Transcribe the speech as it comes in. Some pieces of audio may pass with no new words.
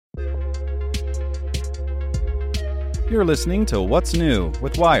You're listening to What's New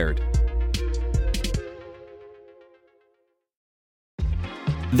with Wired.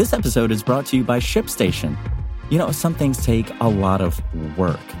 This episode is brought to you by ShipStation. You know, some things take a lot of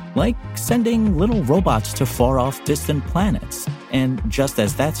work, like sending little robots to far-off distant planets. And just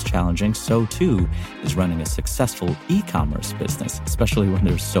as that's challenging, so too is running a successful e-commerce business, especially when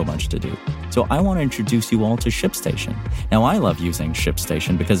there's so much to do. So I want to introduce you all to ShipStation. Now, I love using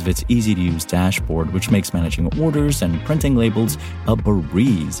ShipStation because of its easy-to-use dashboard, which makes managing orders and printing labels a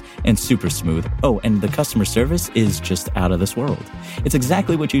breeze and super smooth. Oh, and the customer service is just out of this world. It's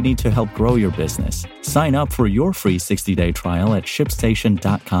exactly what you need to help grow your business. Sign up for your free 60-day trial at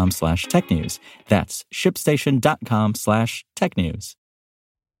shipstation.com/technews. That's shipstation.com/technews.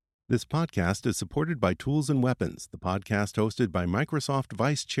 This podcast is supported by Tools and Weapons, the podcast hosted by Microsoft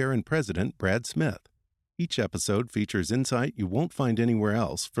Vice Chair and President Brad Smith. Each episode features insight you won't find anywhere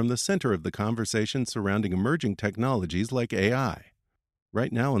else from the center of the conversation surrounding emerging technologies like AI.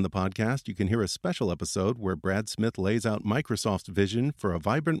 Right now on the podcast, you can hear a special episode where Brad Smith lays out Microsoft's vision for a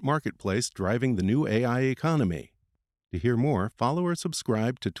vibrant marketplace driving the new AI economy. To hear more, follow or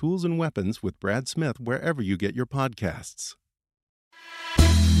subscribe to Tools and Weapons with Brad Smith wherever you get your podcasts.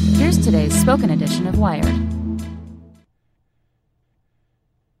 Here's today's spoken edition of Wired.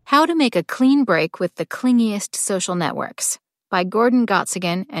 How to Make a Clean Break with the Clingiest Social Networks by Gordon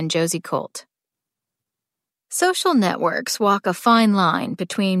Gottsagen and Josie Colt. Social networks walk a fine line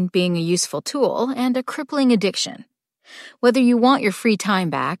between being a useful tool and a crippling addiction. Whether you want your free time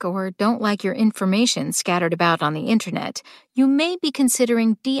back or don't like your information scattered about on the internet, you may be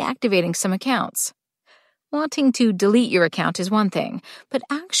considering deactivating some accounts. Wanting to delete your account is one thing, but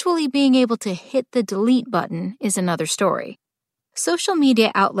actually being able to hit the delete button is another story. Social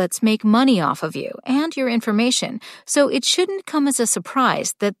media outlets make money off of you and your information, so it shouldn't come as a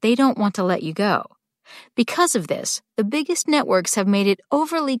surprise that they don't want to let you go. Because of this, the biggest networks have made it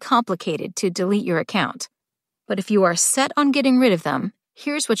overly complicated to delete your account. But if you are set on getting rid of them,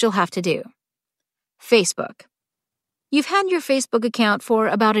 here's what you'll have to do. Facebook. You've had your Facebook account for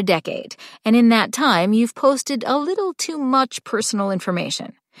about a decade, and in that time, you've posted a little too much personal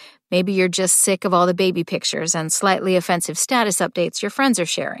information. Maybe you're just sick of all the baby pictures and slightly offensive status updates your friends are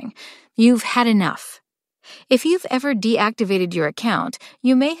sharing. You've had enough. If you've ever deactivated your account,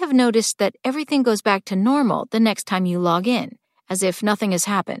 you may have noticed that everything goes back to normal the next time you log in, as if nothing has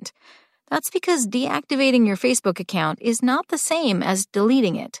happened. That's because deactivating your Facebook account is not the same as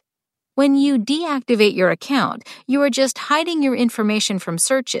deleting it. When you deactivate your account, you are just hiding your information from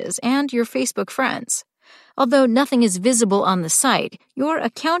searches and your Facebook friends. Although nothing is visible on the site, your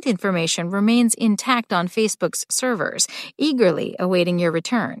account information remains intact on Facebook's servers, eagerly awaiting your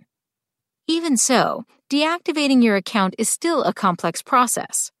return. Even so, deactivating your account is still a complex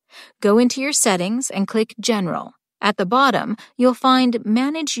process. Go into your settings and click General. At the bottom, you'll find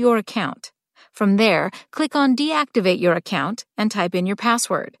Manage Your Account. From there, click on Deactivate Your Account and type in your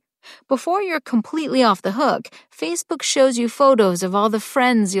password. Before you're completely off the hook, Facebook shows you photos of all the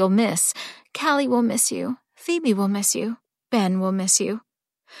friends you'll miss. Callie will miss you. Phoebe will miss you. Ben will miss you.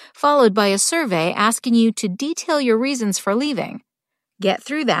 Followed by a survey asking you to detail your reasons for leaving. Get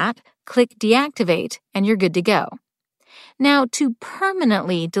through that, click Deactivate, and you're good to go. Now, to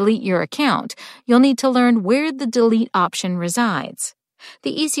permanently delete your account, you'll need to learn where the delete option resides.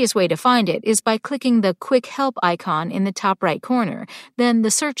 The easiest way to find it is by clicking the Quick Help icon in the top right corner, then the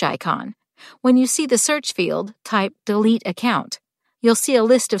search icon. When you see the search field, type Delete Account. You'll see a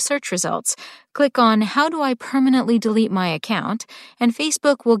list of search results. Click on How do I permanently delete my account? And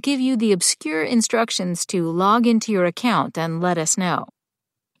Facebook will give you the obscure instructions to log into your account and let us know.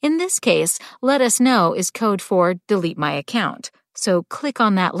 In this case, Let Us Know is code for Delete My Account, so click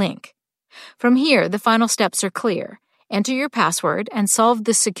on that link. From here, the final steps are clear. Enter your password and solve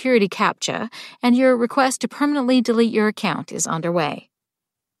the security CAPTCHA, and your request to permanently delete your account is underway.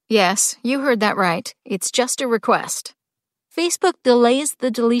 Yes, you heard that right. It's just a request. Facebook delays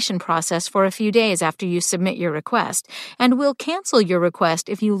the deletion process for a few days after you submit your request, and will cancel your request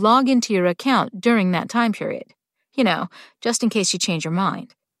if you log into your account during that time period. You know, just in case you change your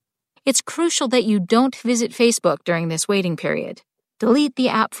mind. It's crucial that you don't visit Facebook during this waiting period. Delete the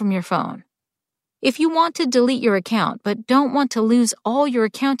app from your phone. If you want to delete your account but don't want to lose all your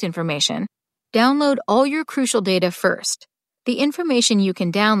account information, download all your crucial data first. The information you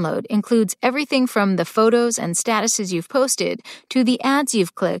can download includes everything from the photos and statuses you've posted to the ads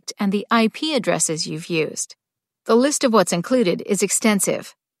you've clicked and the IP addresses you've used. The list of what's included is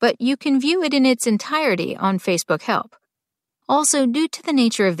extensive, but you can view it in its entirety on Facebook Help. Also, due to the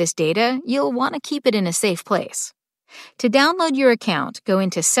nature of this data, you'll want to keep it in a safe place. To download your account, go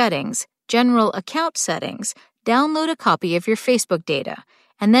into Settings, General Account Settings, download a copy of your Facebook data,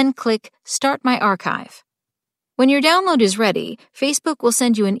 and then click Start My Archive. When your download is ready, Facebook will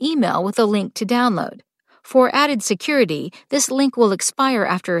send you an email with a link to download. For added security, this link will expire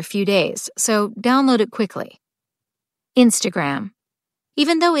after a few days, so download it quickly. Instagram.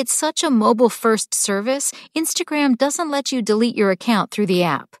 Even though it's such a mobile-first service, Instagram doesn't let you delete your account through the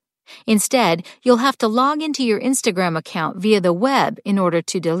app. Instead, you'll have to log into your Instagram account via the web in order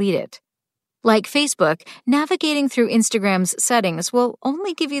to delete it. Like Facebook, navigating through Instagram's settings will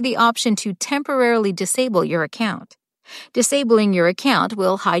only give you the option to temporarily disable your account. Disabling your account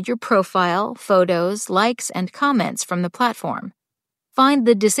will hide your profile, photos, likes, and comments from the platform. Find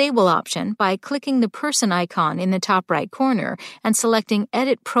the Disable option by clicking the person icon in the top right corner and selecting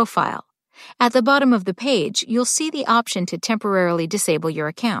Edit Profile. At the bottom of the page, you'll see the option to temporarily disable your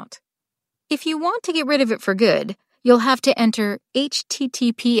account. If you want to get rid of it for good, you'll have to enter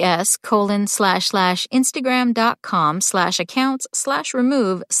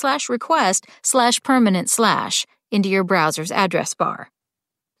https://instagram.com/accounts/remove/request/permanent/ into your browser's address bar.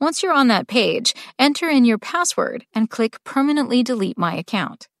 Once you're on that page, enter in your password and click Permanently Delete My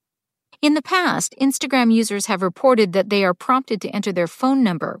Account. In the past, Instagram users have reported that they are prompted to enter their phone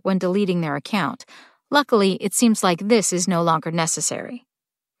number when deleting their account. Luckily, it seems like this is no longer necessary.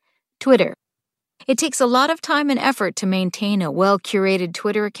 Twitter. It takes a lot of time and effort to maintain a well-curated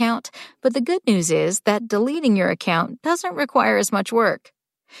Twitter account, but the good news is that deleting your account doesn't require as much work.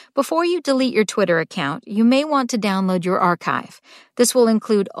 Before you delete your Twitter account, you may want to download your archive. This will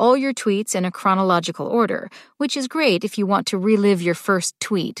include all your tweets in a chronological order, which is great if you want to relive your first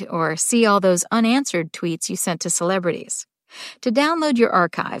tweet or see all those unanswered tweets you sent to celebrities. To download your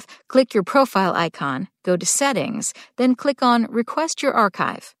archive, click your profile icon, go to Settings, then click on Request Your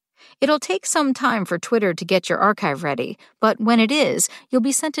Archive. It'll take some time for Twitter to get your archive ready, but when it is, you'll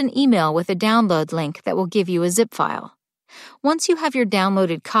be sent an email with a download link that will give you a zip file. Once you have your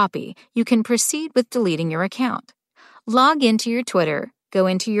downloaded copy, you can proceed with deleting your account. Log into your Twitter, go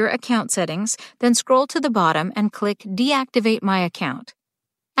into your account settings, then scroll to the bottom and click Deactivate My Account.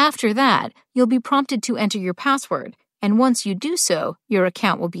 After that, you'll be prompted to enter your password, and once you do so, your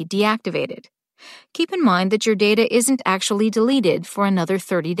account will be deactivated. Keep in mind that your data isn't actually deleted for another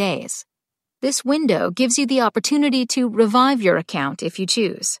 30 days. This window gives you the opportunity to revive your account if you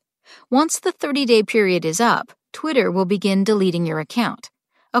choose. Once the 30-day period is up, Twitter will begin deleting your account.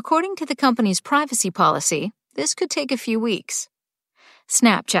 According to the company's privacy policy, this could take a few weeks.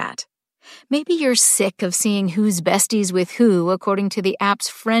 Snapchat. Maybe you're sick of seeing who's besties with who according to the app's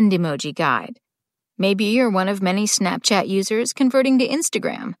friend emoji guide. Maybe you're one of many Snapchat users converting to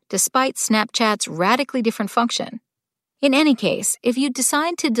Instagram, despite Snapchat's radically different function. In any case, if you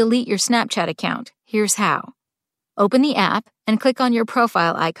decide to delete your Snapchat account, here's how. Open the app and click on your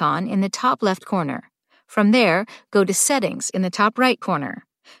profile icon in the top left corner. From there, go to Settings in the top right corner.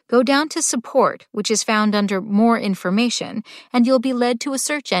 Go down to Support, which is found under More Information, and you'll be led to a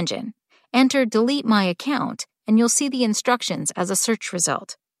search engine. Enter Delete My Account, and you'll see the instructions as a search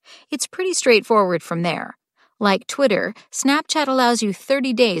result. It's pretty straightforward from there. Like Twitter, Snapchat allows you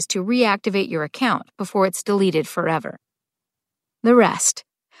 30 days to reactivate your account before it's deleted forever. The rest.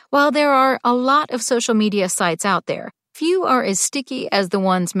 While there are a lot of social media sites out there, few are as sticky as the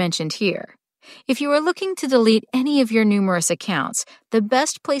ones mentioned here. If you are looking to delete any of your numerous accounts, the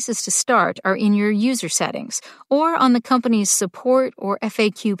best places to start are in your user settings or on the company's support or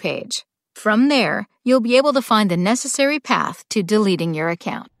FAQ page. From there, you'll be able to find the necessary path to deleting your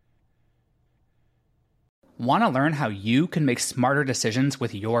account. Want to learn how you can make smarter decisions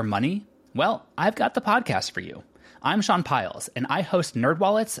with your money? Well, I've got the podcast for you. I'm Sean Piles, and I host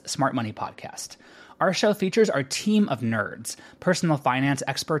NerdWallet's Smart Money Podcast. Our show features our team of nerds, personal finance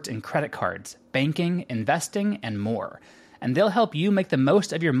experts in credit cards, banking, investing, and more. And they'll help you make the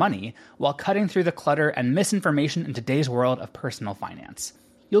most of your money while cutting through the clutter and misinformation in today's world of personal finance.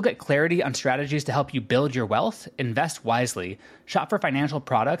 You'll get clarity on strategies to help you build your wealth, invest wisely, shop for financial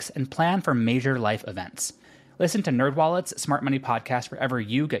products, and plan for major life events. Listen to NerdWallet's Smart Money Podcast wherever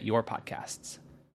you get your podcasts.